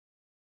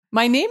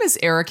My name is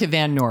Erica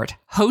Van Noort,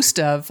 host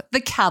of The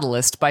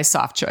Catalyst by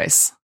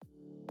SoftChoice.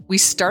 We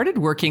started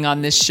working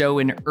on this show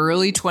in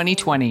early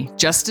 2020,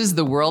 just as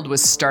the world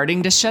was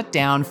starting to shut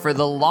down for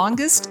the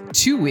longest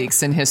 2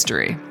 weeks in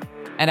history.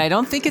 And I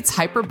don't think it's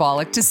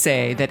hyperbolic to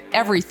say that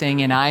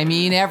everything, and I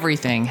mean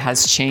everything,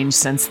 has changed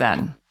since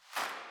then.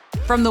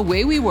 From the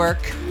way we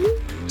work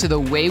to the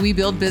way we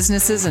build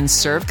businesses and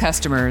serve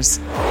customers,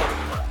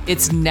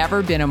 it's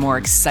never been a more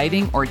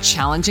exciting or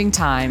challenging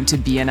time to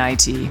be in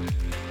IT.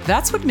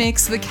 That's what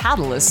makes The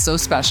Catalyst so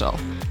special.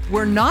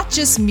 We're not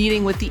just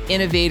meeting with the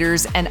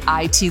innovators and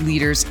IT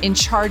leaders in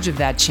charge of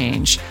that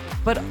change,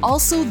 but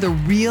also the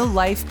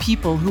real-life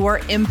people who are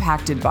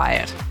impacted by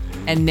it.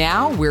 And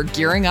now we're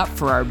gearing up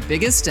for our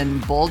biggest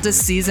and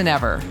boldest season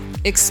ever,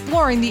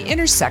 exploring the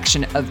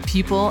intersection of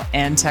people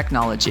and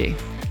technology.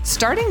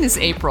 Starting this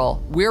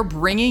April, we're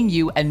bringing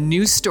you a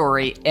new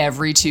story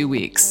every 2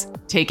 weeks,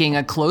 taking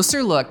a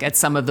closer look at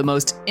some of the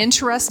most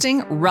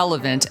interesting,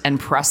 relevant, and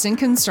pressing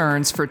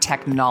concerns for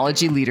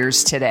technology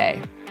leaders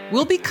today.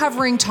 We'll be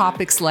covering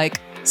topics like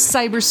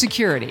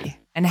cybersecurity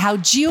and how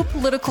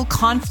geopolitical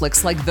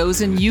conflicts like those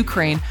in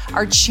Ukraine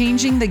are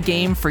changing the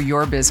game for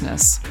your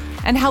business,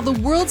 and how the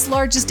world's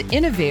largest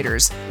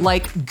innovators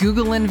like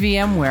Google and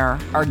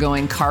VMware are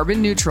going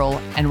carbon neutral,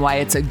 and why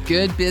it's a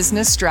good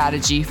business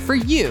strategy for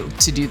you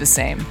to do the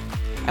same.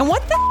 And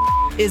what the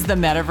is the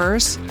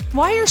metaverse?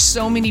 Why are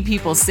so many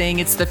people saying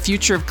it's the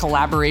future of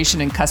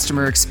collaboration and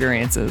customer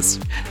experiences?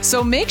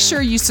 So make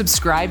sure you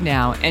subscribe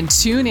now and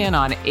tune in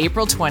on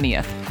April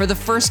 20th for the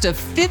first of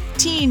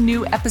 15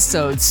 new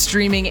episodes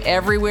streaming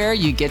everywhere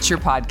you get your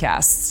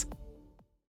podcasts.